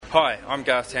Hi, I'm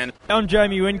Garth Tander. I'm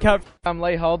Jamie Whincup. I'm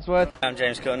Lee Holdsworth. I'm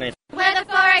James Courtney. We're the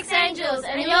Forex Angels,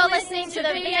 and you're listening to the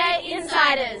V8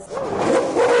 Insiders.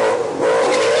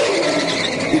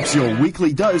 It's your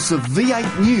weekly dose of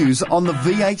V8 news on the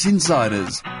V8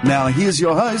 Insiders. Now here's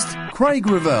your host, Craig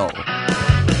Revell.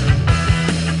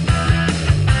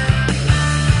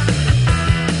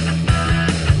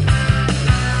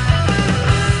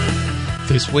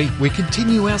 This week we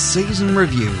continue our season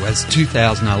review as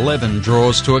 2011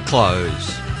 draws to a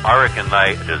close. I reckon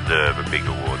they deserve a big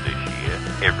award this year,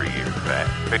 every year in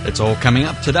fact. It's all coming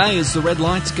up today as the red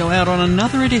lights go out on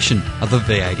another edition of the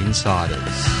V8 Insiders.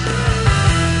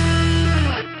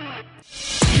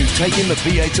 You've taken the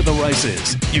V8 to the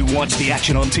races. You watch the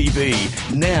action on TV.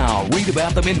 Now read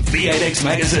about them in V8X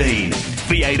Magazine.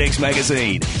 V8X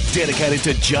Magazine, dedicated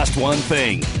to just one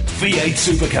thing, V8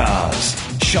 Supercars.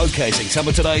 Showcasing some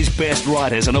of today's best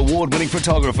writers and award-winning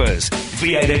photographers,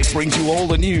 V8X brings you all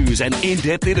the news and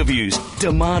in-depth interviews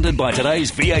demanded by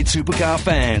today's V8 Supercar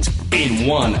fans in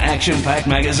one action-packed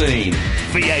magazine.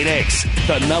 V8X,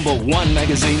 the #1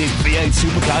 magazine in V8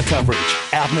 Supercar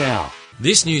coverage. Out now.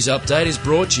 This news update is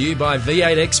brought to you by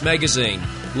V8X Magazine.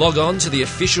 Log on to the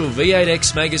official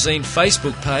V8X Magazine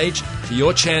Facebook page for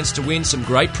your chance to win some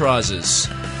great prizes.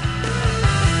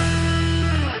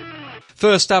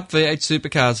 First up, V8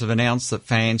 Supercars have announced that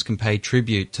fans can pay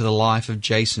tribute to the life of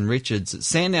Jason Richards at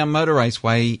Sandown Motor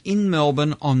Raceway in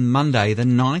Melbourne on Monday, the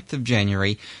 9th of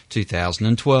January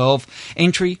 2012.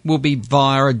 Entry will be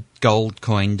via a gold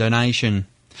coin donation.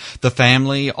 The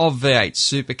family of V8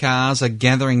 Supercars are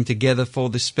gathering together for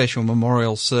this special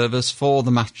memorial service for the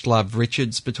much-loved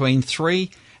Richards between 3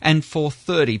 and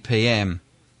 4:30 p.m.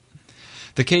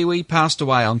 The Kiwi passed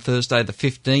away on Thursday, the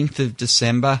 15th of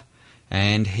December,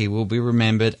 and he will be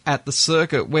remembered at the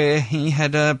circuit where he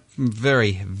had a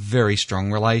very, very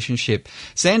strong relationship.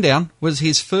 Sandown was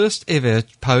his first ever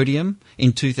podium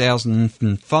in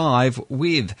 2005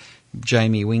 with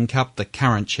Jamie Whincup, the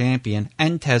current champion,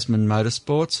 and Tasman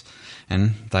Motorsports,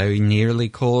 and they nearly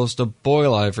caused a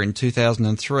boil-over in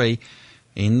 2003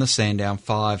 in the Sandown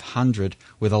 500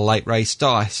 with a late race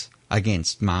dice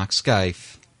against Mark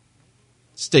Scaife.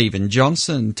 Stephen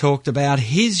Johnson talked about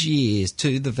his years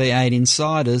to the V8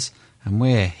 Insiders and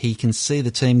where he can see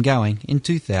the team going in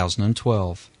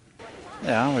 2012.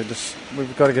 Yeah,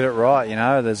 we've got to get it right, you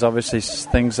know. There's obviously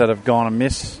things that have gone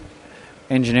amiss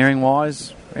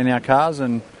engineering-wise in our cars,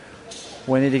 and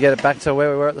we need to get it back to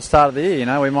where we were at the start of the year, you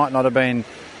know. We might not have been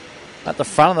at the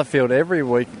front of the field every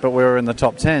week, but we were in the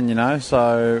top 10, you know,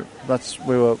 so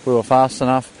we were fast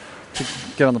enough to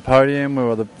get on the podium. We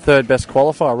were the third best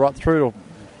qualifier right through to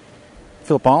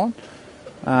Phillip Island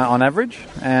on average,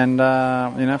 and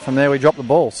you know, from there we dropped the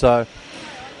ball. So,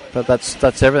 but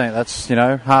that's everything. That's, you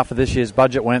know, half of this year's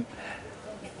budget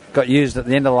got used at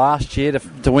the end of last year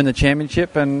to win the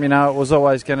championship, and you know, it was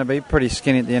always going to be pretty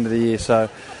skinny at the end of the year. So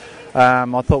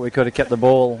I thought we could have kept the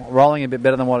ball rolling a bit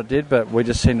better than what it did, but we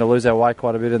just seemed to lose our way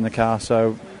quite a bit in the car.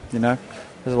 So, you know,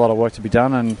 there's a lot of work to be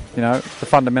done, and you know, the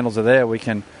fundamentals are there. We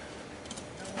can,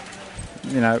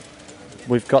 you know,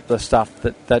 we've got the stuff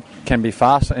that can be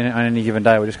fast on any given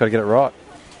day. We just got to get it right.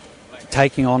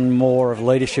 Taking on more of a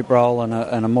leadership role and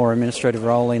a more administrative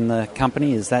role in the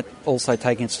company, is that also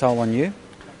taking its toll on you?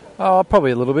 Oh, probably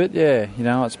a little bit, yeah. You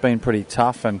know, it's been pretty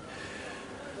tough, and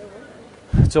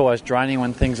it's always draining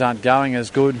when things aren't going as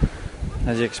good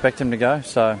as you expect them to go.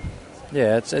 So,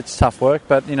 yeah, it's tough work,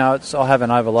 but, you know, I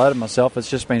haven't overloaded myself. It's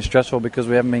just been stressful because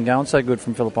we haven't been going so good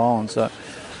from Phillip Island. So,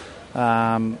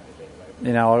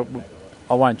 you know,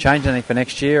 I won't change anything for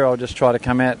next year. I'll just try to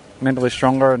come out mentally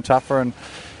stronger and tougher, and,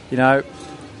 you know,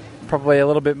 probably a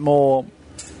little bit more,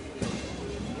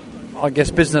 I guess,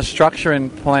 business structure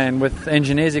and plan with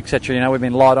engineers, etc. You know, we've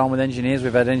been light on with engineers.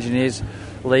 We've had engineers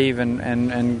leave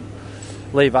and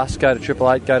leave us, go to Triple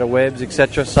Eight, go to Webbs,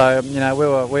 etc. So, you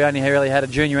know, we only really had a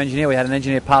junior engineer. We had an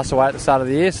engineer pass away at the start of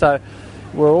the year, so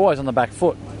we were always on the back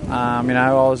foot. You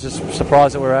know, I was just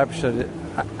surprised that we were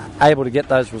able to get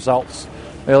those results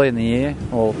early in the year,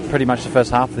 or pretty much the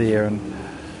first half of the year, and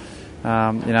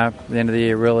you know, the end of the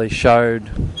year really showed,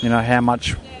 you know, how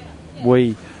much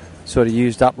we sort of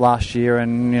used up last year,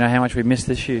 and you know, how much we missed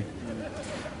this year.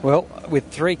 Well, with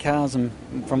 3 cars and,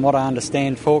 from what I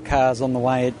understand, 4 cars on the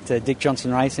way at Dick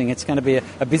Johnson Racing, it's going to be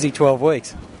a busy 12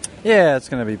 weeks. Yeah, it's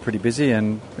going to be pretty busy,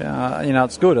 and you know,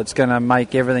 it's good. It's going to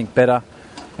make everything better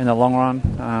in the long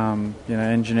run. You know,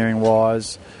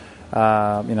 engineering-wise,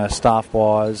 you know,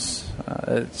 staff-wise,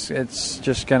 it's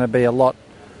just going to be a lot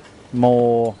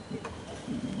more,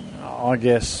 I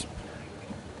guess,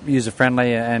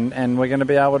 user-friendly, and we're going to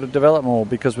be able to develop more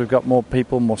because we've got more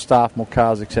people, more staff, more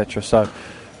cars, etc. So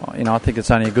I think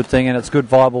it's only a good thing, and it's a good,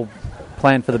 viable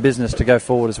plan for the business to go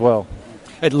forward as well.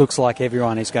 It looks like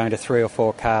everyone is going to 3 or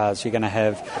 4 cars. You're going to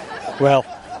have, well,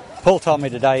 Paul told me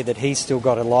today that he's still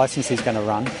got a licence he's going to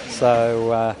run,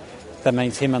 so that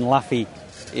means him and Luffy,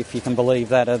 if you can believe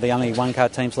that, are the only one-car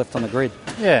teams left on the grid.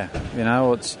 Yeah,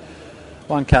 it's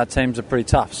one-car teams are pretty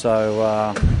tough, so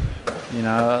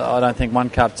I don't think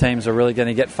one-car teams are really going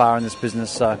to get far in this business,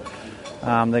 so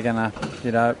they're going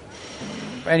to,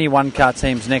 any one-car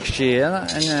teams next year,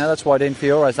 and that's why Dean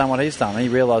Fiore's done what he's done. He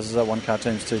realises that one-car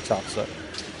team's too tough, so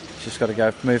he's just got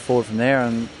to move forward from there,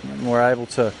 and we're able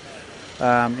to,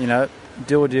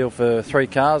 do a deal for 3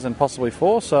 cars and possibly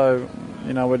 4, so,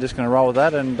 we're just going to roll with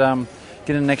that and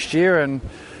get in next year. And,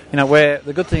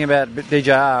 the good thing about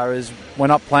DJR is we're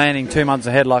not planning 2 months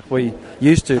ahead like we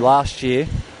used to last year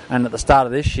and at the start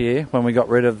of this year when we got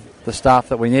rid of the staff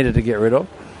that we needed to get rid of.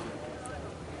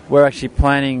 We're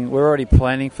already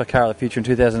planning for Car of the Future in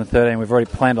 2013. We've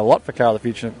already planned a lot for Car of the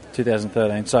Future in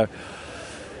 2013. So,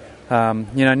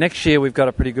 next year we've got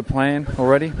a pretty good plan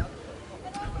already,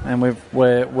 and we're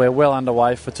well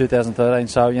underway for 2013.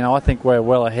 So, I think we're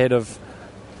well ahead of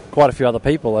quite a few other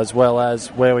people, as well as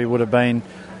where we would have been,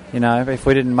 if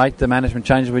we didn't make the management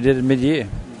changes we did in mid-year.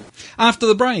 After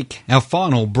the break, our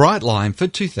final bright line for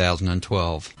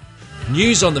 2012.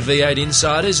 News on the V8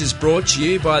 Insiders is brought to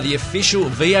you by the official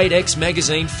V8X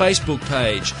Magazine Facebook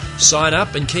page. Sign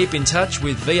up and keep in touch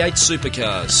with V8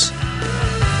 Supercars.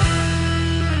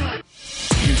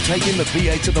 You've taken the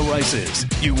V8 to the races.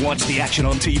 You watch the action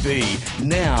on TV.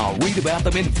 Now read about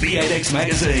them in V8X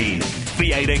Magazine.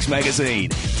 V8X Magazine,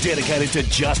 dedicated to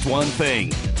just one thing,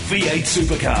 V8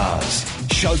 Supercars.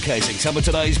 Showcasing some of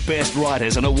today's best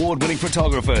writers and award-winning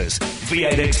photographers,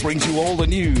 V8X brings you all the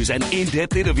news and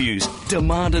in-depth interviews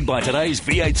demanded by today's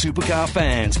V8 supercar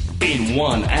fans in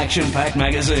one action-packed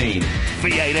magazine.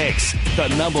 V8X, the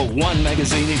 #1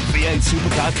 magazine in V8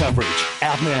 supercar coverage.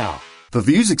 Out now. The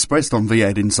views expressed on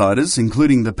V8 Insiders,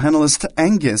 including the panellists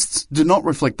and guests, do not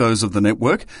reflect those of the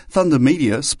network, Thunder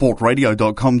Media,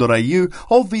 sportradio.com.au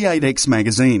or V8X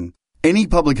Magazine. Any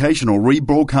publication or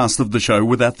rebroadcast of the show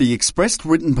without the expressed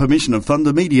written permission of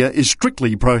Thunder Media is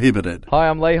strictly prohibited. Hi,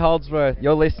 I'm Lee Holdsworth.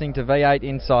 You're listening to V8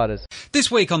 Insiders. This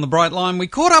week on the Bright Line, we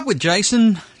caught up with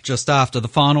Jason just after the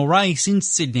final race in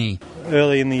Sydney.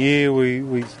 Early in the year,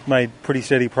 we made pretty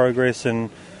steady progress and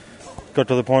got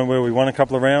to the point where we won a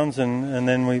couple of rounds, and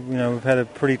then we've had a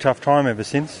pretty tough time ever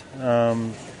since.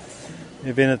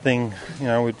 If anything,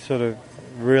 we'd sort of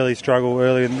really struggle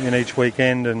early in each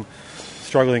weekend and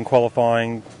struggle in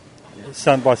qualifying.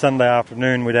 By Sunday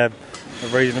afternoon, we'd have a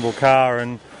reasonable car,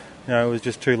 and it was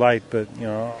just too late. But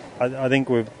I think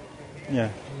we've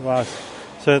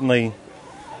certainly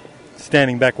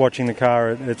standing back watching the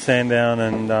car at Sandown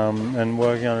and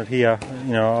working on it here.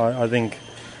 I think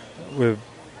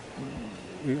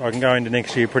I can go into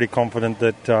next year pretty confident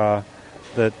that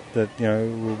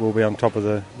we'll be on top of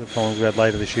the problems we had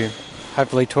later this year.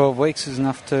 Hopefully 12 weeks is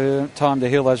enough time to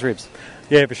heal those ribs.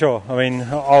 Yeah, for sure. I mean,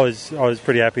 I was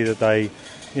pretty happy that they,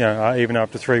 even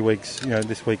after 3 weeks,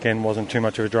 this weekend wasn't too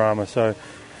much of a drama. So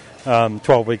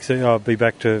 12 weeks, I'll be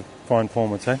back to fine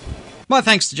form, I'd say. My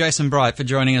thanks to Jason Bright for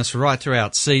joining us right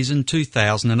throughout season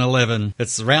 2011.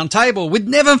 It's the Round Table with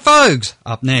Nevin Fogues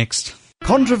up next.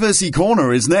 Controversy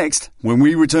Corner is next when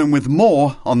we return with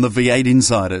more on the V8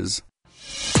 Insiders.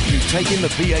 You've taken the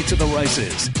V8 to the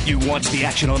races. You watch the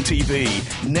action on TV.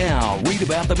 Now read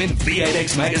about them in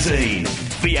V8X Magazine.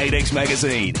 V8X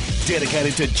Magazine,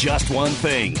 dedicated to just one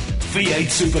thing, V8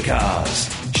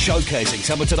 supercars. Showcasing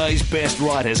some of today's best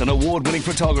writers and award-winning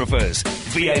photographers,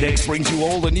 V8X brings you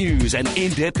all the news and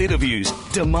in-depth interviews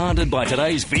demanded by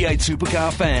today's V8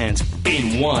 supercar fans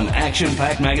in one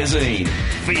action-packed magazine.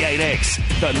 V8X,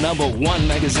 the #1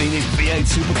 magazine in V8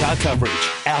 supercar coverage.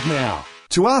 Out now.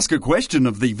 To ask a question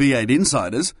of the V8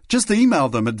 Insiders, just email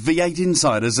them at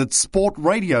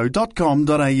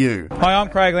v8insiders@sportradio.com.au. Hi, I'm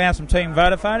Craig Lowndes from Team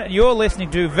Vodafone, and you're listening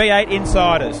to V8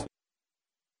 Insiders.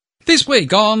 This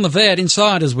week on the V8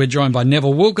 Insiders, we're joined by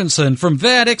Neville Wilkinson from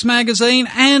V8X Magazine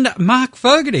and Mark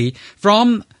Fogarty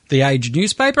from The Age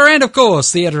newspaper and, of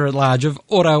course, the editor-at-large of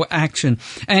Auto Action.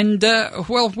 And,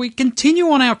 we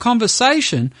continue on our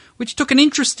conversation, which took an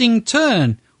interesting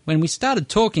turn when we started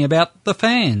talking about the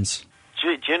fans.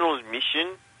 General admission,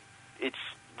 this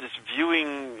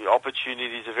viewing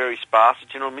opportunities are very sparse. At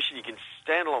general admission, you can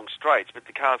stand along straights, but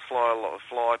the cars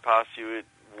fly past you at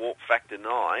warp factor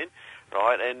 9,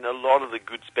 right? And a lot of the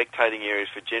good spectating areas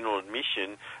for general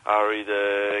admission are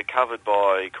either covered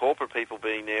by corporate people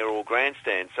being there or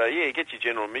grandstands. So yeah, you get your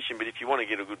general admission, but if you want to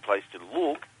get a good place to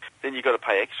look, then you've got to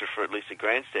pay extra for at least a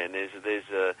grandstand.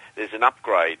 There's an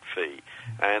upgrade fee.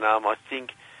 And I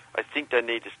think they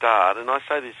need to start, and I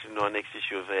say this in my next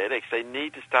issue of VX, they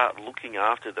need to start looking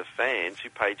after the fans who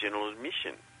pay general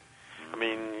admission. I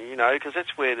mean, because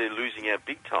that's where they're losing out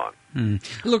big time.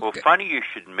 Look, well, funny you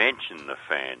should mention the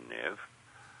fan, Nev,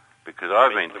 because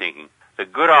I've been thinking, the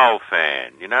good old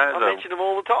fan, I mention them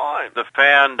all the time. The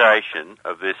foundation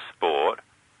of this sport,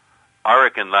 I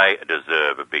reckon they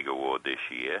deserve a big award this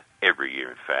year, every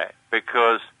year in fact,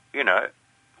 because,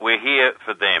 we're here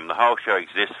for them. The whole show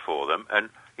exists for them, and,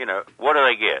 what do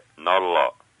they get? Not a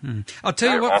lot. I'll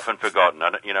tell you what... Often forgotten.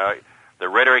 The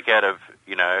rhetoric out of,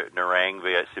 Nerang,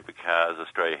 V8 Supercars,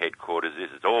 Australia headquarters is,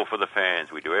 it's all for the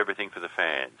fans. We do everything for the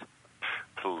fans.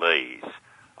 Please.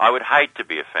 I would hate to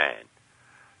be a fan.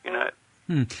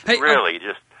 Hey, really,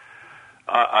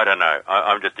 I don't know.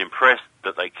 I'm just impressed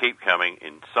that they keep coming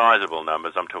in sizable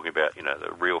numbers. I'm talking about,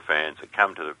 the real fans that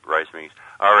come to the race meetings.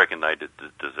 I reckon they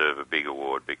deserve a big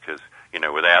award because,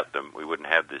 without them, we wouldn't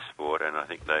have this sport, and I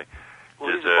think they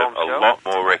deserve a lot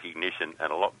more recognition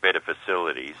and a lot better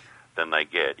facilities than they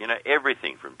get.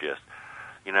 Everything from just,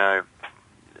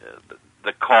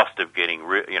 the cost of getting,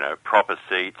 proper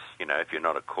seats, if you're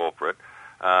not a corporate,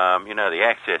 the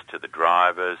access to the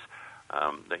drivers,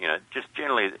 just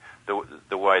generally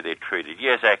the way they're treated.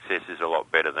 Yes, access is a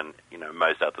lot better than,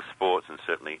 most other sports and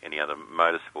certainly any other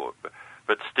motorsport,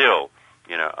 but still,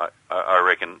 I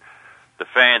reckon the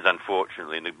fans,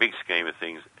 unfortunately, in the big scheme of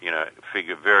things,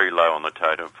 figure very low on the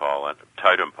totem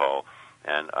pole,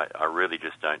 and I really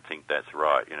just don't think that's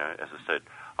right. As I said,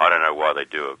 I don't know why they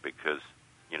do it because,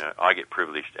 I get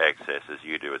privileged access as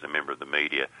you do as a member of the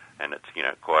media, and it's,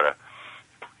 quite a,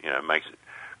 makes it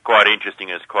quite interesting.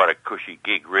 It's quite a cushy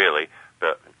gig, really.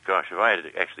 But gosh, if I had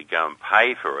to actually go and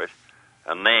pay for it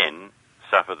and then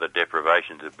suffer the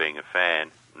deprivations of being a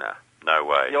fan, no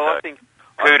way. Yeah, so,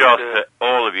 kudos to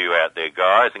all of you out there,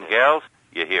 guys and gals.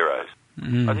 You're heroes.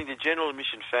 I think the general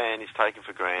admission fan is taken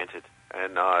for granted,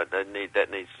 and that needs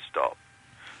to stop.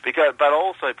 But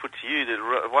also put to you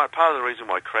that part of the reason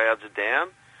why crowds are down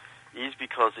is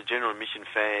because the general admission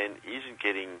fan isn't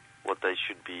getting what they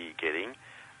should be getting,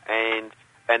 and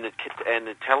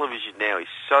the television now is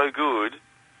so good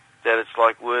that it's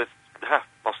like worth.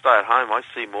 I'll stay at home. I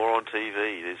see more on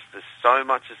TV. There's so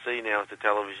much to see now with the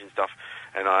television stuff,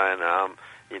 and I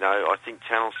think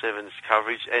Channel 7's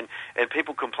coverage and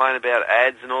people complain about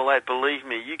ads and all that. Believe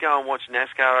me, you go and watch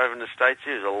NASCAR over in the States.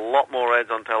 There's a lot more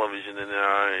ads on television than there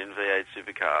are in V8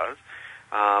 supercars,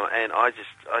 and I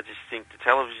just think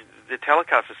the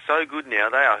telecasts are so good now.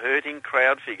 They are hurting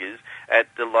crowd figures at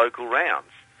the local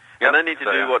rounds. And they need to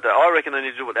do I reckon they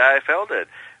need to do what the AFL did.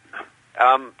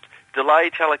 Delay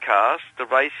telecast the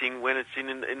racing when it's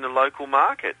in the local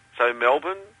market. So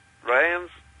Melbourne,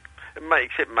 Rams,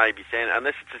 except maybe Santa,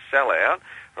 unless it's a sellout,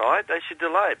 right? They should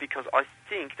delay it because I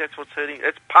think that's what's hurting.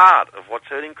 It's part of what's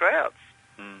hurting crowds.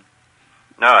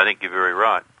 No, I think you're very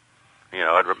right.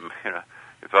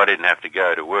 If I didn't have to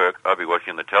go to work, I'd be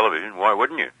watching the television. Why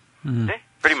wouldn't you? Yeah.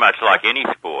 Pretty much like any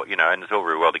sport, and it's all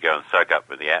very well to go and soak up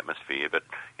with the atmosphere, but,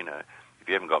 if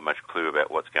you haven't got much clue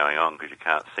about what's going on because you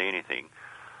can't see anything,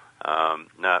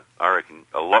 no, I reckon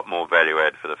a lot more value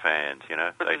add for the fans,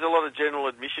 But there's a lot of general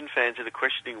admission fans that are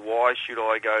questioning why should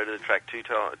I go to the track two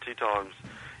times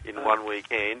in one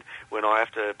weekend when I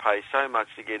have to pay so much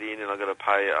to get in and I've got to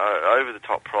pay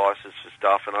over-the-top prices for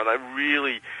stuff, and I don't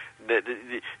really... The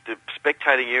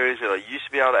spectating areas that I used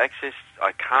to be able to access,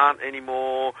 I can't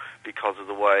anymore because of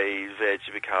the way V8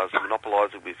 Supercars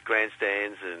monopolise it with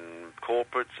grandstands and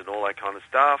corporates and all that kind of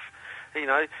stuff.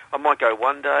 I might go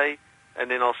one day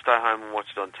and then I'll stay home and watch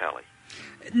it on tally.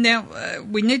 Now,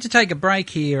 we need to take a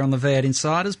break here on the V8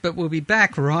 Insiders, but we'll be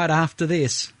back right after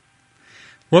this.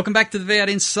 Welcome back to the V8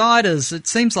 Insiders. It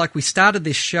seems like we started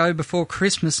this show before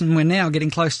Christmas and we're now getting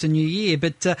close to New Year,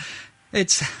 but...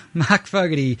 It's Mark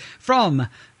Fogarty from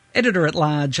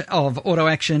Editor-at-Large of Auto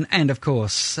Action, and of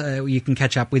course you can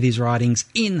catch up with his writings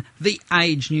in The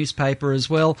Age newspaper as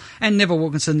well, and Neville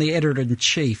Wilkinson, the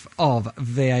Editor-in-Chief of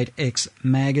V8X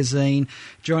magazine.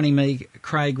 Joining me,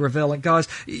 Craig Ravella. Guys,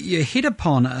 you hit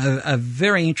upon a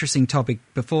very interesting topic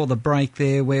before the break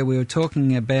there where we were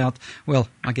talking about, well,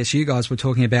 I guess you guys were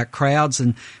talking about crowds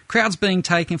and crowds being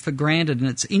taken for granted, and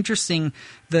it's interesting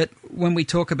that when we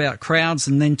talk about crowds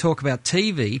and then talk about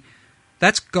TV,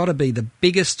 that's got to be the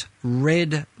biggest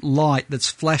red light that's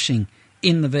flashing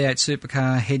in the V8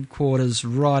 Supercar headquarters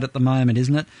right at the moment,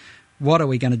 isn't it? What are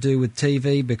we going to do with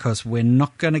TV? Because we're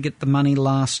not going to get the money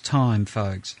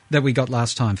that we got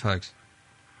last time, folks.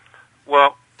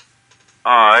 Well,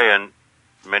 I and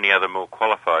many other more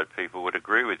qualified people would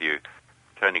agree with you.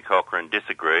 Tony Cochrane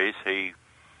disagrees. He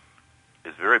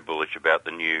is very bullish about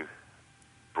the new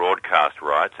broadcast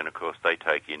rights, and of course they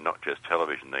take in not just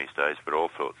television these days, but all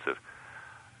sorts of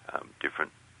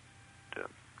different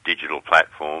digital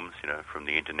platforms, from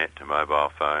the internet to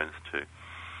mobile phones to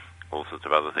all sorts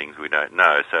of other things we don't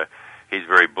know. So he's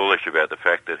very bullish about the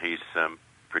fact that he's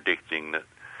predicting that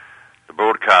the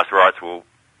broadcast rights will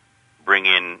bring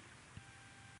in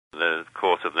the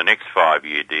course of the next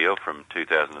 5-year deal from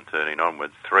 2013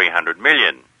 onwards, $300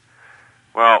 million.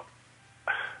 Well,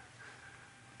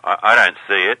 I don't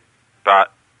see it,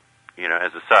 but,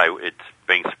 as I say, it's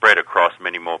being spread across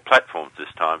many more platforms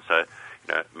this time, so,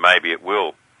 maybe it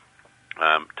will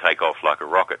take off like a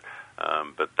rocket,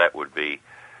 but that would be,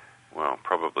 well,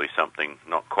 probably something,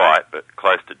 not quite, but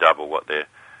close to double what they're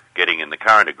getting in the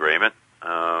current agreement.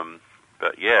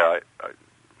 But yeah,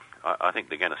 I think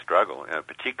they're going to struggle,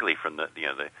 particularly from the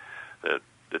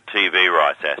TV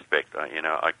rights aspect.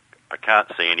 I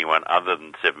can't see anyone other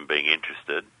than Seven being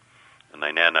interested, and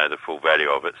they now know the full value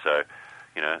of it. So,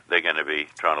 they're going to be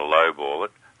trying to lowball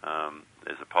it.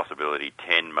 There's a possibility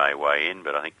 10 may weigh in,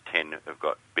 but I think 10 have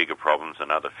got bigger problems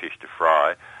and other fish to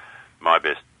fry. My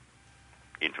best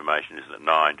information is that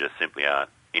 9 just simply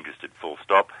aren't interested, full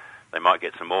stop. They might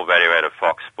get some more value out of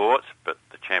Fox Sports, but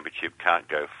the championship can't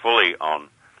go fully on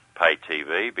pay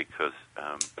TV because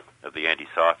of the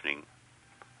anti-siphoning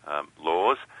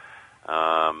laws.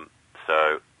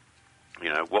 So,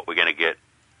 what we're going to get,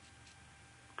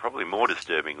 probably more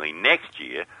disturbingly, next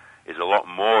year is a lot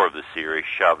more of the series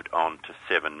shoved onto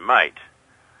 7 Mate,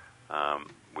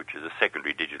 which is a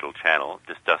secondary digital channel.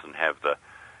 It just doesn't have the,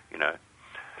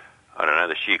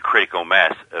 the sheer critical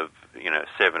mass of,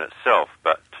 7 itself,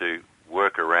 but to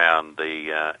work around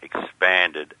the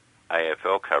expanded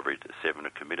AFL coverage that 7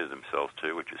 have committed themselves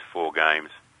to, which is 4 games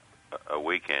a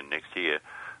weekend next year,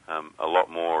 a lot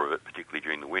more of it, particularly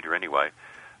during the winter anyway,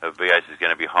 of V8 is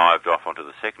going to be hived off onto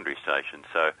the secondary station.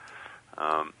 So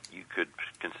you could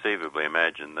conceivably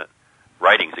imagine that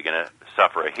ratings are going to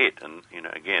suffer a hit, and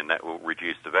again that will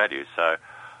reduce the value. So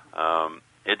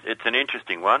it's an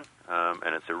interesting one,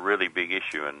 and it's a really big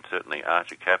issue, and certainly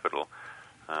Archer Capital,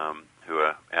 who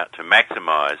are out to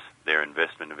maximise their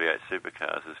investment in V8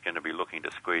 supercars, is going to be looking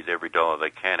to squeeze every dollar they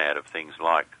can out of things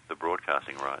like the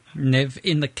broadcasting rights. Nev,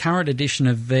 in the current edition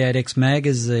of V8X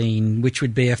magazine, which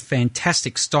would be a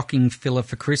fantastic stocking filler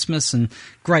for Christmas and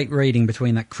great reading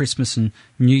between that Christmas and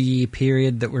New Year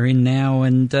period that we're in now,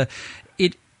 and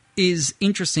it is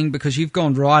interesting because you've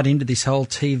gone right into this whole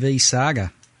TV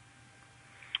saga.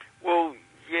 Well,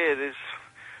 yeah, there's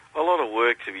a lot of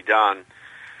work to be done.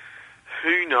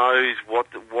 Who knows what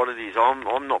it is?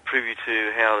 I'm not privy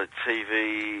to how the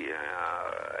TV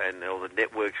and all the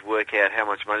networks work out how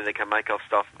much money they can make off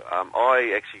stuff.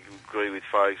 I actually agree with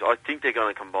folks. I think they're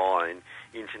going to combine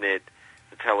internet,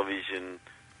 the television,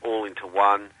 all into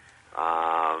one.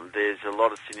 There's a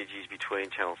lot of synergies between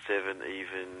Channel 7,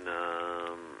 even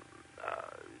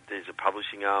there's a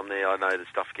publishing arm there. I know the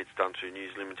stuff gets done through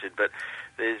News Limited, but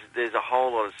there's a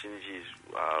whole lot of synergies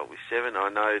with 7. I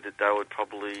know that they would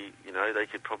probably, they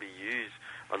could probably use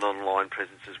an online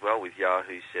presence as well with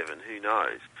Yahoo 7. Who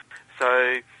knows?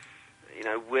 So,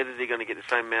 whether they're going to get the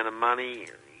same amount of money,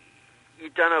 you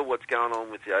don't know what's going on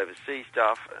with the overseas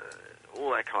stuff,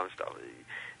 all that kind of stuff.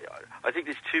 I think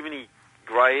there's too many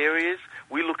grey areas.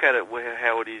 We look at it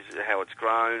how it is, how it's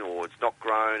grown or it's not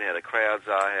grown, how the crowds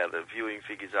are, how the viewing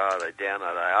figures are they down,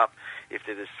 are they up? If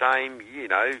they're the same,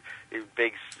 it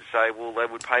begs to say, well, they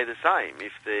would pay the same.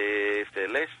 If they're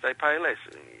less, they pay less.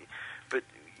 But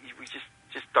we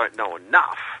just don't know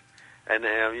enough. And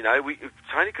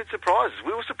Tony could surprise us.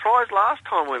 We were surprised last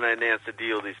time when they announced a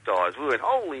deal this size. We went,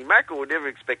 holy mackerel, we never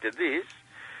expected this.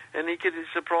 And he could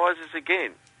surprise us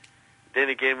again. Then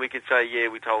again, we could say, yeah,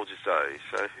 we told you so.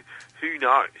 So who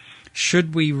knows?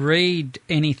 Should we read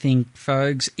anything,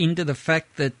 folks, into the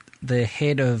fact that the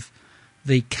head of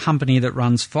the company that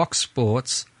runs Fox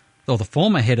Sports, or the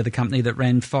former head of the company that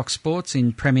ran Fox Sports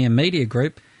in Premier Media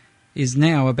Group, is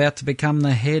now about to become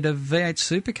the head of V8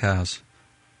 Supercars?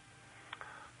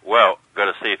 Well, got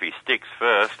to see if he sticks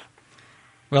first.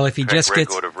 Well, if he just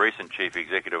gets... record of recent chief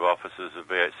executive officers of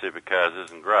V8 Supercars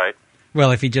isn't great.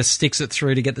 Well, if he just sticks it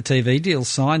through to get the TV deal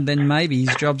signed, then maybe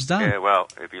his job's done. Yeah, well,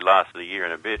 if he lasts a year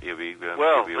and a bit, he'll be a winner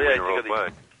all the way.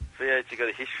 V8's got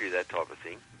a history of that type of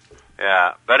thing.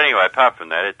 Yeah, but anyway, apart from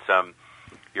that, it's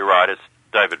you're right, it's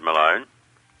David Malone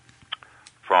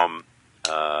from,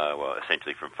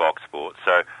 essentially from Fox Sports.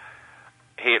 So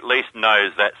he at least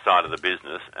knows that side of the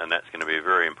business, and that's going to be a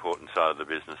very important side of the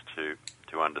business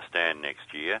to understand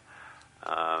next year.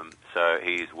 So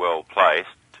he's well placed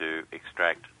to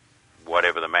extract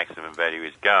whatever the maximum value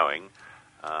is going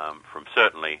from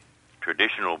certainly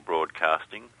traditional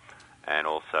broadcasting and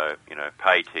also,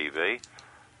 pay TV.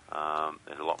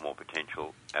 There's a lot more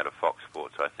potential out of Fox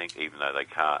Sports, I think, even though they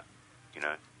can't,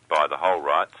 buy the whole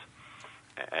rights,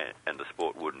 and the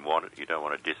sport wouldn't want it. You don't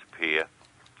want to disappear,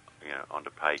 onto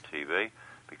pay TV,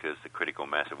 because the critical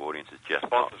mass of audience is just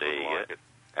not there yet.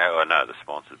 Oh, no, the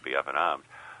sponsors would be up in arms.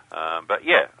 But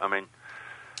yeah, I mean,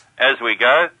 as we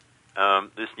go,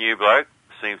 this new bloke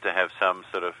seems to have some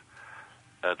sort of,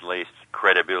 at least,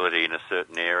 credibility in a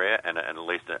certain area, and at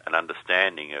least an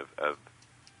understanding of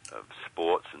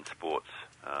sports and sports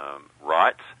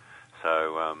rights.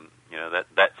 So,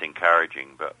 that's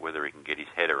encouraging, but whether he can get his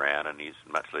head around, and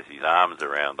much less his arms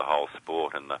around the whole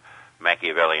sport and the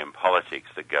Machiavellian politics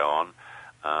that go on,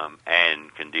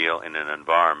 and can deal in an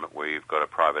environment where you've got a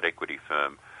private equity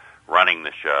firm running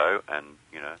the show, and,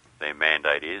 their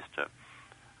mandate is to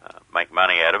make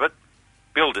money out of it,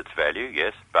 build its value,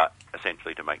 yes, but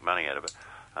essentially to make money out of it.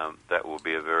 That will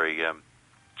be a very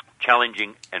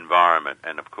challenging environment,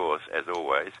 and of course, as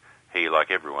always, he,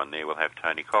 like everyone there, will have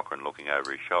Tony Cochrane looking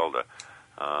over his shoulder.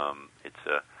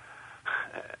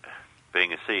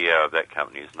 Being a CEO of that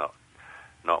company is not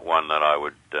one that I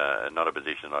would, not a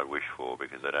position I'd wish for,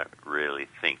 because I don't really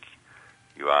think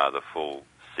you are the full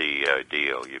CEO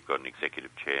deal. You've got an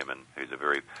executive chairman who's a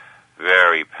very,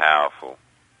 very powerful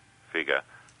figure,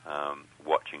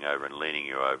 watching over and leaning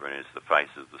you over, and is the face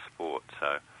of the sport.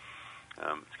 So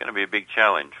it's going to be a big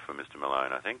challenge for Mr.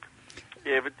 Malone, I think.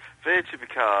 Yeah, but V8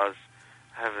 Supercars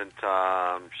haven't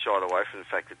shied away from the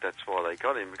fact that that's why they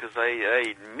got him, because they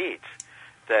admit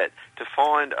that to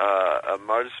find a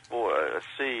motorsport, a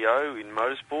CEO in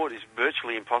motorsport is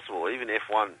virtually impossible. Even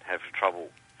F1 have trouble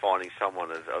finding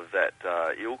someone of that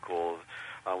ilk or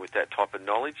with that type of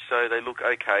knowledge. So they look,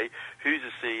 okay, who's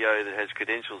a CEO that has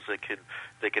credentials that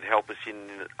could help us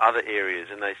in other areas?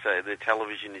 And they say the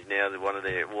television is now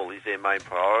is their main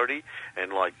priority.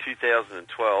 And like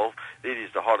 2012, it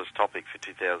is the hottest topic for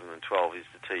 2012 is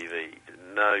the TV,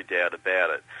 no doubt about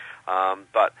it.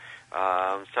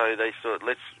 So they thought,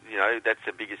 that's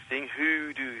the biggest thing.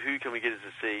 Who can we get as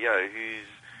a CEO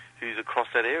who's across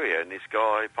that area? And this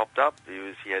guy popped up.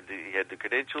 He had the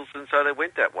credentials, and so they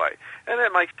went that way, and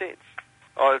that makes sense.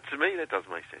 To me, that does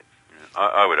make sense.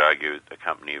 I would argue a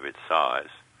company of its size,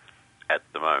 at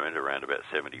the moment, around about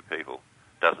 70 people,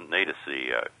 doesn't need a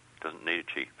CEO, doesn't need a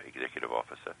chief executive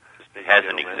officer. It has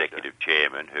an executive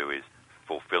chairman who is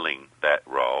fulfilling that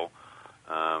role.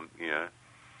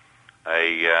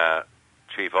 A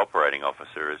chief operating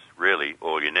officer is really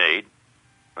all you need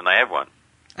when they have one.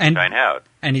 And Shane Howard.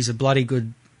 And he's a bloody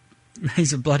good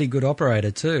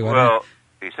operator too. Well,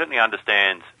 he certainly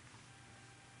understands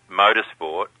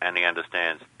motorsport and he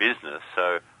understands business.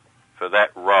 So for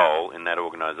that role in that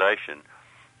organisation,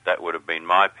 that would have been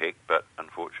my pick, but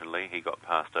unfortunately he got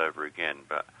passed over again.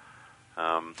 But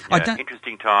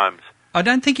interesting times. I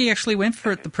don't think he actually went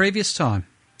for it the previous time.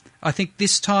 I think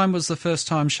this time was the first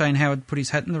time Shane Howard put his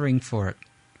hat in the ring for it.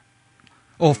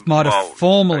 Or might have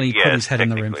formally put his hat in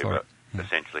the ring for it. Yeah.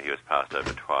 Essentially, he was passed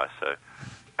over twice, so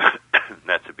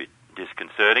that's a bit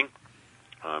disconcerting.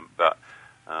 But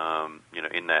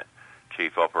in that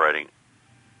chief operating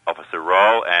officer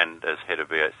role and as head of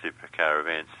V8 Supercar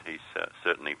events, he's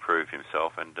certainly proved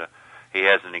himself, and he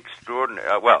has an extraordinary,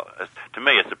 to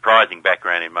me, a surprising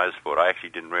background in motorsport. I actually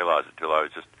didn't realise it till I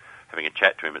was just having a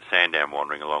chat to him at Sandown,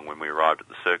 wandering along when we arrived at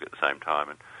the circuit at the same time,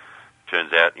 and it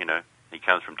turns out, he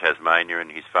comes from Tasmania,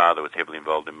 and his father was heavily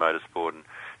involved in motorsport, and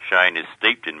Shane is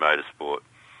steeped in motorsport.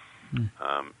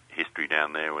 History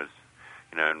down there was,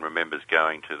 and remembers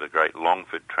going to the great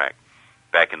Longford track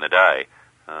back in the day,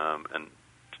 and,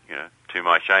 to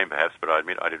my shame perhaps, but I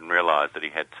admit I didn't realise that he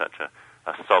had such a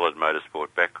solid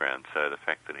motorsport background. So the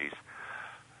fact that he's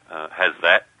has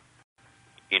that,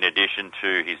 in addition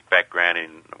to his background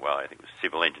in, I think it was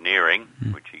civil engineering,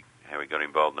 how he got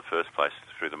involved in the first place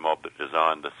through the mob that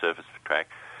designed the surface track,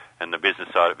 and the business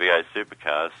side of V8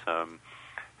 Supercars,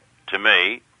 to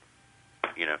me,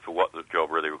 for what the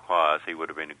job really requires, he would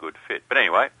have been a good fit. But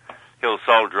anyway, he'll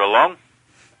soldier along,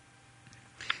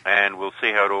 and we'll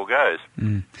see how it all goes.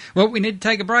 Well, we need to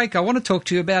take a break. I want to talk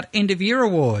to you about end-of-year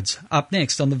awards, up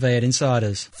next on the V8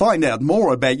 Insiders. Find out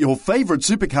more about your favourite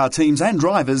supercar teams and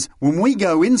drivers when we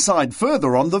go inside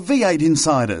further on the V8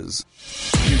 Insiders.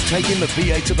 You've taken the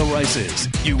V8 to the races.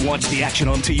 You watch the action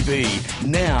on TV.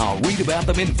 Now read about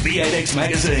them in V8X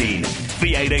Magazine.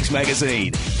 V8X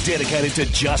Magazine, dedicated to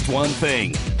just one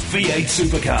thing, V8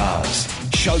 Supercars.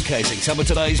 Showcasing some of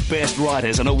today's best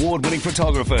writers and award-winning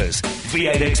photographers,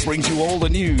 V8X brings you all the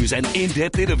news and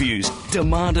in-depth interviews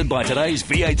demanded by today's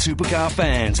V8 supercar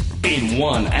fans in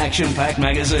one action-packed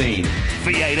magazine.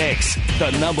 V8X, the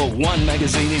 #1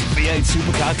 magazine in V8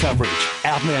 supercar coverage.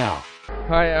 Out now.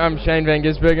 Hi, I'm Shane Van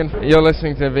Gisbergen. You're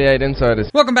listening to V8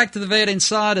 Insiders. Welcome back to the V8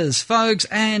 Insiders, Fogs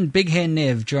and Big Hen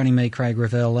Nev, joining me, Craig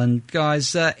Revell. And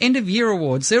guys, end of year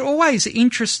awards, they're always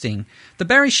interesting. The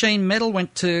Barry Sheen medal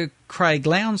went to Craig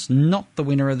Lowndes, not the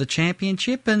winner of the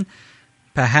championship, and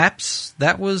perhaps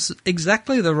that was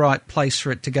exactly the right place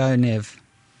for it to go, Nev.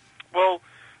 Well,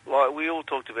 like we all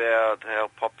talked about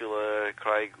how popular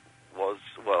Craig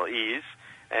is,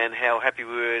 and how happy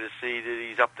we were to see that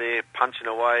he's up there punching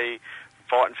away,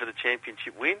 fighting for the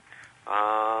championship win.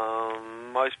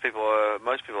 Most people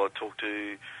I talked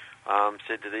to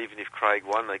said that even if Craig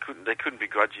won, they couldn't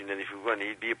begrudge him that if he won,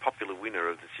 he'd be a popular winner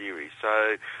of the series.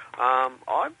 So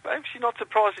I'm actually not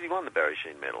surprised that he won the Barry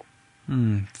Sheen medal.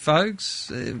 Folks,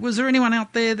 was there anyone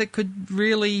out there that could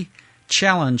really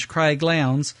challenge Craig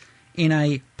Lowndes in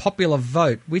a popular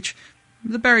vote, which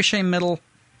the Barry Sheen medal,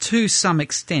 to some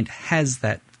extent, has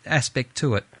that aspect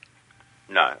to it?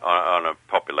 No, on a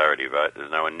popularity vote,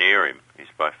 there's no one near him. He's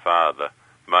by far the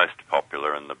most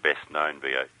popular and the best-known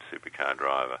V8 supercar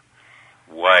driver.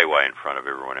 Way in front of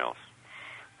everyone else.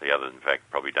 The others, in fact,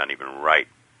 probably don't even rate,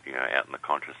 out in the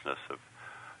consciousness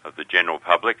of the general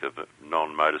public, of the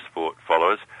non-motorsport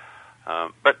followers.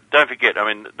 But don't forget,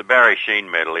 the Barry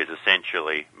Sheen medal is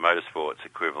essentially motorsport's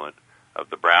equivalent of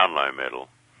the Brownlow medal.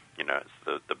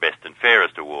 It's the best and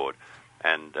fairest award,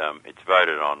 and it's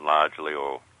voted on largely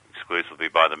or exclusively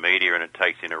by the media, and it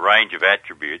takes in a range of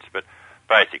attributes, but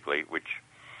basically which,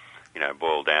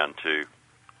 boil down to,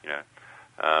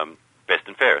 best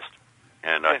and fairest.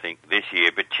 And I think this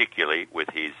year, particularly with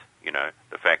his,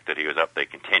 the fact that he was up there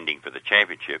contending for the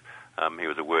championship, he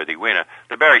was a worthy winner.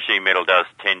 The Barry Sheen medal does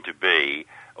tend to be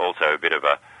also a bit of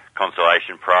a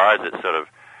consolation prize. It's sort of,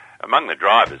 among the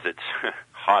drivers, it's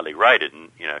highly rated, and,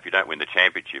 if you don't win the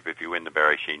championship, if you win the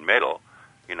Barry Sheen medal,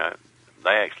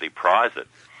 they actually prize it.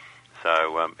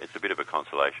 So it's a bit of a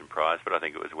consolation prize, but I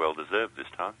think it was well deserved this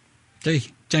time.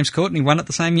 Gee, James Courtney won it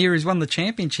the same year he's won the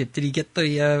championship. Did he get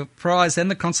the prize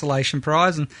and the consolation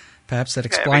prize? And perhaps that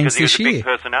explains this year. Because he was a big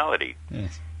personality.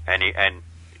 Yes. And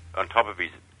on top of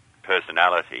his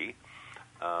personality,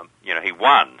 he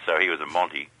won, so he was a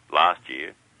Monty last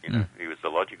year. He was the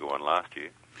logical one last year.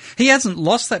 He hasn't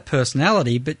lost that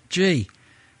personality, but gee,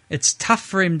 it's tough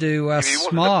for him to smile.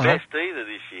 He wasn't the best either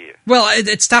this year. Well,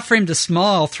 it's tough for him to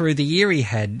smile through the year he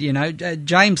had.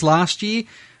 James last year,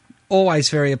 always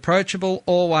very approachable,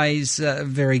 always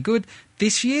very good.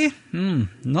 This year,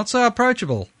 not so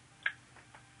approachable.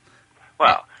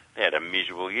 Well, he had a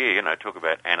miserable year. Talk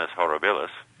about annus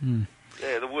horribilis.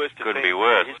 Yeah, the worst. Couldn't be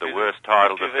worse. The worst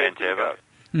title defence ever.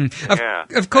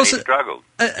 Of course, and he struggled.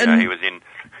 He was in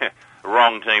the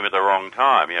wrong team at the wrong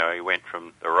time. He went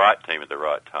from the right team at the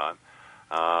right time.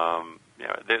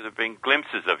 There have been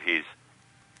glimpses of his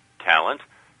talent.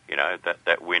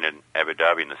 That win in Abu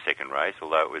Dhabi in the second race,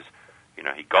 although it was,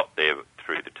 he got there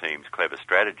through the team's clever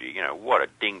strategy. What a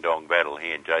ding-dong battle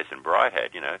he and Jason Bright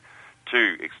had.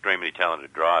 Two extremely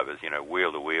talented drivers.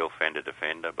 Wheel to wheel, fender to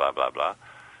fender, blah blah blah.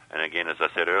 And again, as I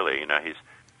said earlier, his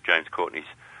James Courtney's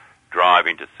drive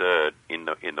into third in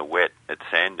the wet at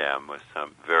Sandown was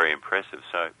very impressive.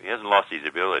 So he hasn't lost his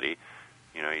ability.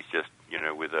 He's just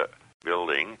with a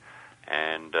building,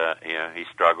 and he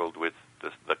struggled with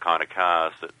the kind of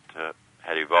cars that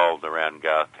had evolved around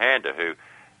Garth Tander, who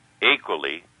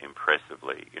equally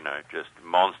impressively, just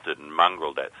monstered and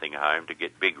mongreled that thing home to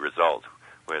get big results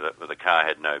where the car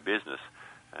had no business.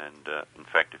 And in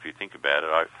fact, if you think about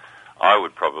it, I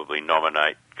would probably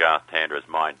nominate Garth Tander as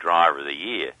my driver of the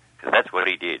year, because that's what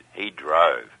he did. He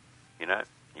drove.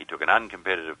 He took an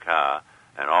uncompetitive car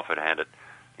and offered to hand it,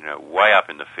 way up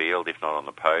in the field, if not on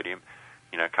the podium.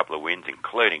 A couple of wins,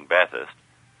 including Bathurst.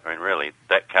 Really,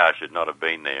 that car should not have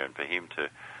been there, and for him to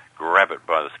grab it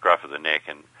by the scruff of the neck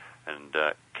and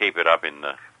keep it up in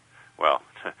the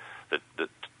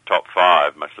top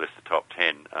 5, much less the top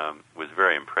 10, was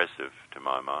very impressive to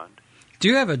my mind. Do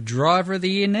you have a driver of the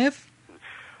year, Nev?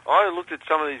 I looked at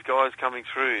some of these guys coming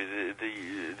through,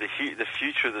 the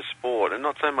future of the sport, and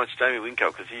not so much Jamie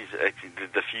Whincup, because he's actually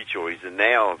the future, or he's the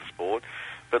now of the sport,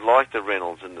 but like the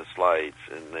Reynolds and the Slades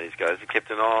and these guys who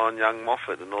kept an eye on young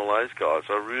Moffat and all those guys.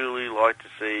 I really like to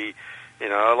see,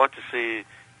 I like to see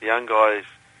the young guys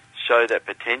show that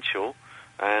potential,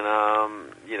 and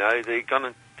they're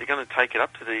gonna take it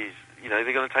up to these,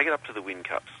 they're gonna take it up to the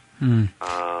Whincups.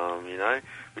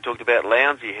 We talked about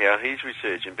Lowndesy, how he's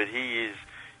resurging, but he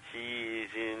he is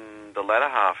in the latter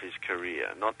half of his career,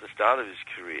 not the start of his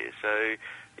career. So,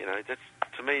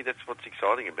 to me, that's what's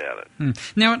exciting about it.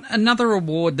 Now, another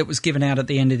award that was given out at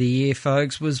the end of the year,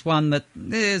 folks, was one that,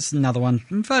 there's another one,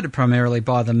 voted primarily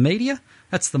by the media.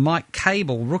 That's the Mike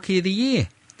Cable Rookie of the Year.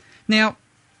 Now,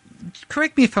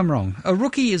 correct me if I'm wrong, a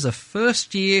rookie is a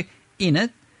first year in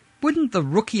it. Wouldn't the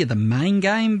Rookie of the main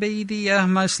game be the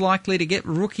most likely to get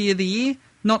Rookie of the Year?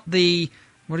 Not the,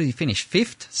 what did he finish,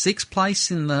 5th, 6th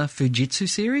place in the Fujitsu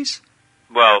series?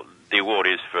 Well, the award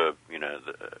is for,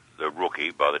 the rookie,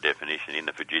 by the definition, in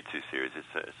the Fujitsu series.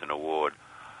 It's an award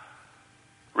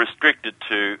restricted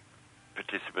to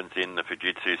participants in the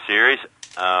Fujitsu series.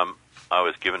 I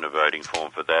was given a voting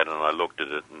form for that, and I looked at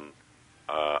it, and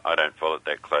I don't follow it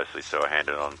that closely, so I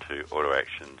handed it on to Auto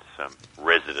Action's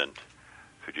resident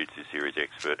Fujitsu series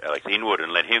expert, Alex Inwood,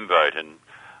 and let him vote. And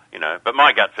but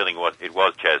my gut feeling was it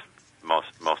was Chaz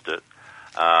Mostert,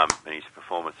 and his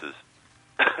performances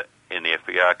in the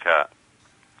FBR car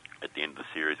at the end of the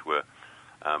series were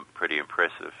pretty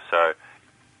impressive. So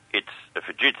it's a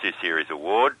Fujitsu series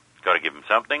award. Got to give him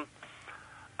something.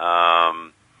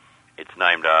 It's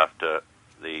named after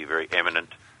the very eminent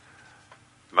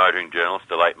motoring journalist,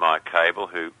 the late Mike Cable,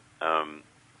 who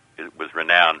was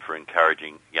renowned for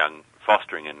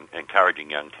fostering and encouraging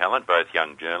young talent, both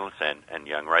young journalists and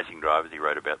young racing drivers. He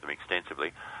wrote about them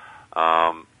extensively.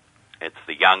 It's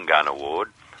the Young Gun Award.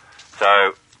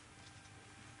 So,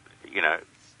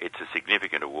 it's a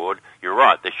significant award. You're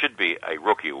right, there should be a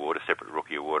rookie award, a separate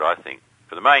rookie award, I think,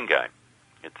 for the main game.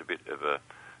 It's a bit of a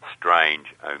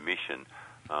strange omission.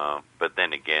 But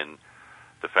then again,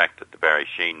 the fact that the Barry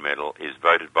Sheene medal is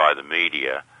voted by the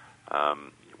media,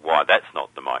 why that's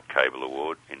not the Mike Cable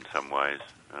Award in some ways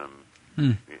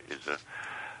is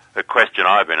a question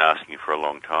I've been asking for a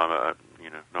long time.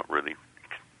 Not really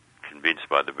convinced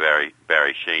by the Barry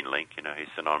Sheene link. He's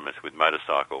synonymous with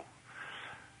motorcycle,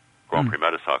 Grand Prix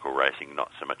motorcycle racing,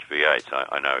 not so much V8s.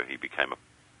 I know he became a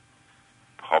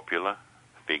popular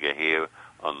figure here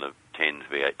on the 10's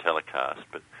V8 telecast,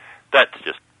 but that's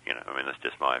just, that's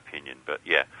just my opinion. But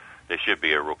yeah, there should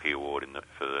be a rookie award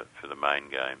for the main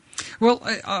game. Well,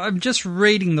 I'm just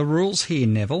reading the rules here,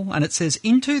 Neville, and it says,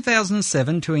 in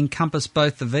 2007, to encompass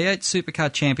both the V8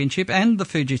 Supercar Championship and the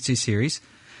Fujitsu Series,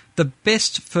 the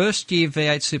best first-year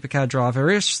V8 Supercar driver,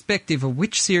 irrespective of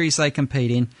which series they compete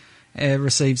in,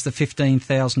 receives the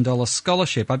 $15,000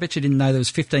 scholarship. I bet you didn't know there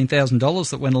was $15,000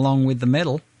 that went along with the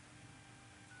medal.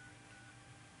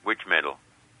 Which medal?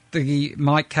 The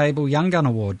Mike Cable Young Gun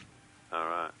Award. All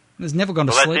right. There's never gone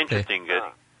to sleep there. That's interesting.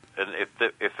 And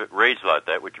if it reads like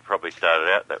that, which it probably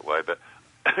started out that way, but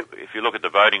if you look at the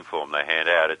voting form they hand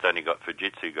out, it's only got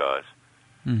Fujitsu guys.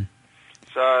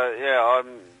 So,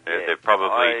 they've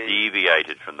probably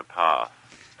deviated from the path.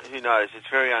 Who knows? It's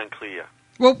very unclear.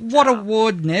 Well, what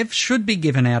award, Nev, should be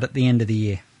given out at the end of the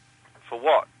year? For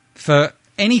what? For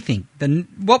anything.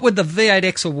 What would the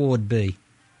V8X award be?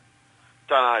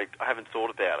 Don't know. I haven't thought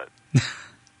about it.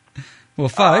 Well,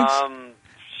 folks...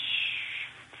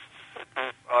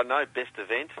 I know, best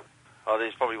event.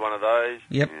 There's probably one of those.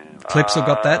 Yep, Clips have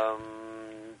got that.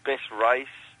 Best race.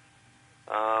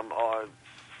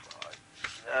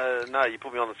 No, you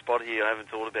put me on the spot here. I haven't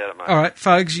thought about it, mate. All right,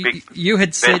 folks, you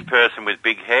had said... Best person with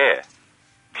big hair.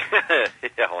 That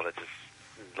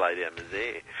just lay down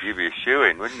misère. You'd be a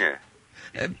shoo-in, wouldn't you?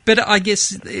 But I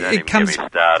guess it comes... Don't even get me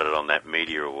started on that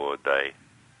media award they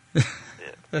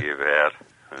give out.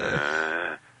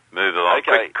 Move along.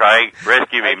 Okay. Quick, Craig,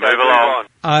 rescue me. Move along.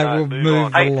 I will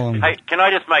move along. Hey, can I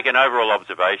just make an overall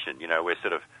observation? We're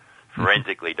sort of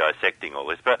forensically dissecting all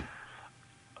this, but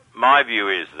my view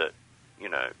is that,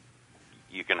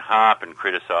 you can harp and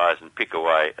criticise and pick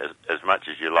away as much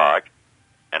as you like,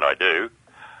 and I do,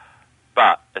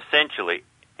 but essentially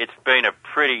it's been a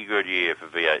pretty good year for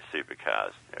V8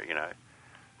 supercars.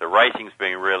 The racing's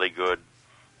been really good.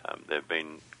 There have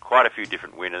been quite a few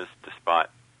different winners despite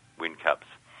Win Cups,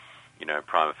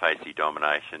 prima facie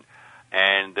domination.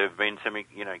 And there have been some,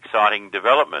 exciting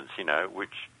developments,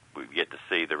 which we've yet to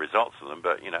see the results of them.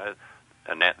 But,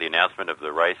 the announcement of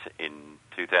the race in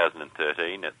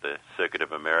 2013 at the Circuit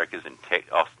of Americas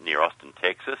near Austin,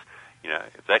 Texas,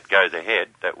 if that goes ahead,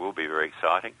 that will be very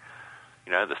exciting.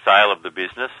 The sale of the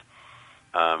business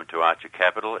to Archer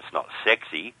Capital, it's not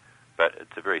sexy, but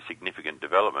it's a very significant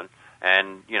development.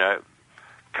 And,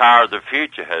 Car of the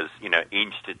Future has,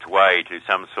 inched its way to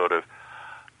some sort of,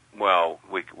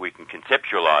 we can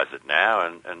conceptualise it now,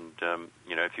 and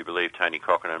if you believe Tony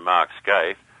Crocken and Mark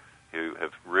Scaife, who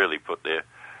have really put their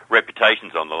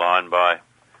reputations on the line by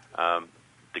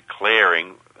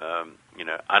declaring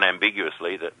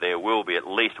unambiguously that there will be at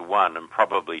least one and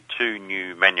probably two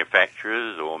new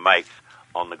manufacturers or makes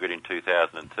on the grid in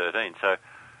 2013. So,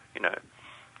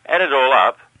 add it all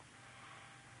up,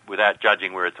 without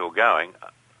judging where it's all going,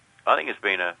 I think it's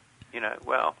been a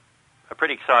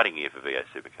pretty exciting year for V8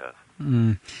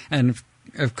 supercars. And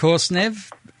of course,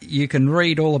 Nev, you can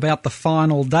read all about the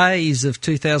final days of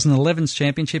 2011's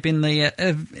championship in the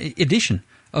edition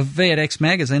of V8X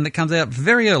magazine that comes out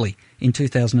very early in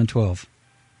 2012.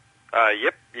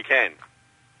 Yep, you can.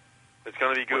 It's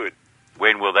going to be good.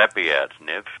 When will that be out,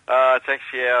 Nev? It's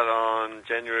actually out on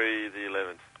January the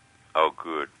 11th. Oh,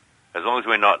 good. As long as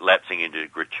we're not lapsing into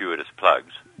gratuitous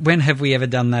plugs. When have we ever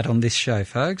done that on this show,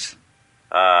 folks?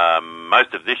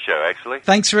 Most of this show, actually.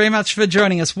 Thanks very much for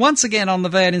joining us once again on the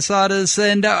V8 Insiders,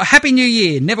 and Happy New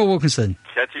Year, Neville Wilkinson.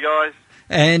 Catch you guys.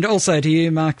 And also to you,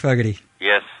 Mark Fogarty.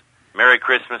 Yes. Merry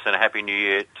Christmas and a Happy New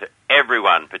Year to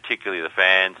everyone, particularly the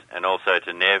fans, and also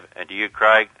to Nev and to you,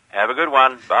 Craig. Have a good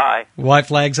one. Bye. White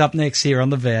Flag's up next here on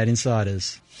the V8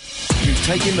 Insiders. You've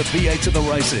taken the V8 to the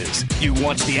races. You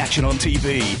watch the action on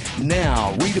TV.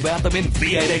 Now read about them in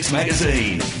V8X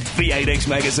Magazine. V8X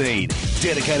Magazine,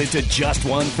 dedicated to just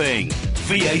one thing,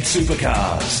 V8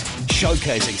 supercars.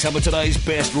 Showcasing some of today's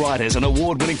best writers and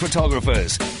award-winning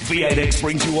photographers, V8X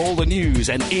brings you all the news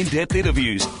and in-depth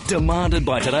interviews demanded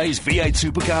by today's V8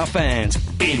 supercar fans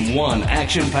in one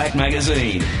action-packed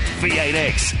magazine.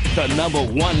 V8X, the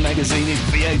 #1 magazine in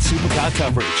V8 supercar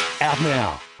coverage. Out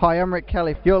now. Hi, I'm Rick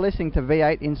Kelly. You're listening to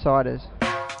V8 Insiders.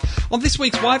 On this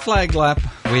week's White Flag Lap,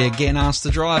 we again asked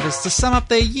the drivers to sum up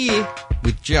their year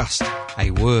with just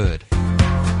a word.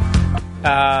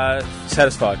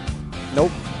 Satisfied.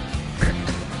 Nope.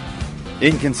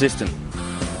 Inconsistent.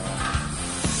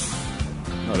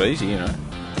 Not easy,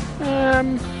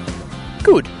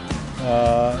 Good.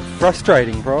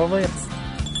 Frustrating, probably.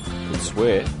 Could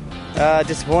swear.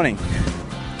 Disappointing.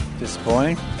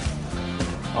 Disappointing.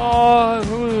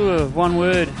 One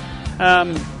word.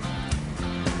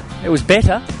 It was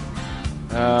better.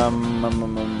 I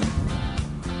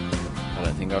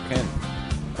don't think I can.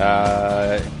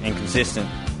 Inconsistent.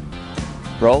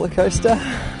 Roller coaster.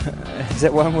 Is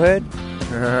that one word?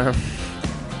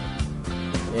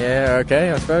 Yeah,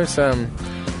 okay, I suppose. I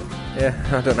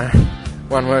don't know.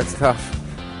 One word's tough.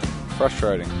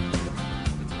 Frustrating.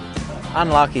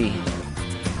 Unlucky.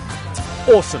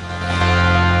 Awesome.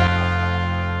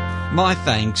 My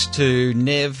thanks to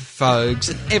Nev, Fogs,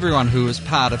 and everyone who was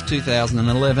part of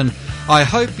 2011. I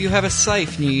hope you have a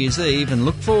safe New Year's Eve and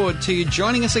look forward to you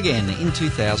joining us again in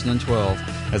 2012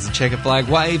 as the checker flag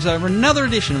waves over another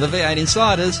edition of the V8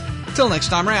 Insiders. Till next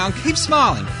time round, keep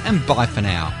smiling and bye for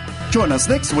now. Join us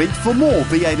next week for more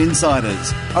V8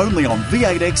 Insiders, only on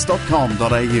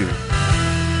v8x.com.au.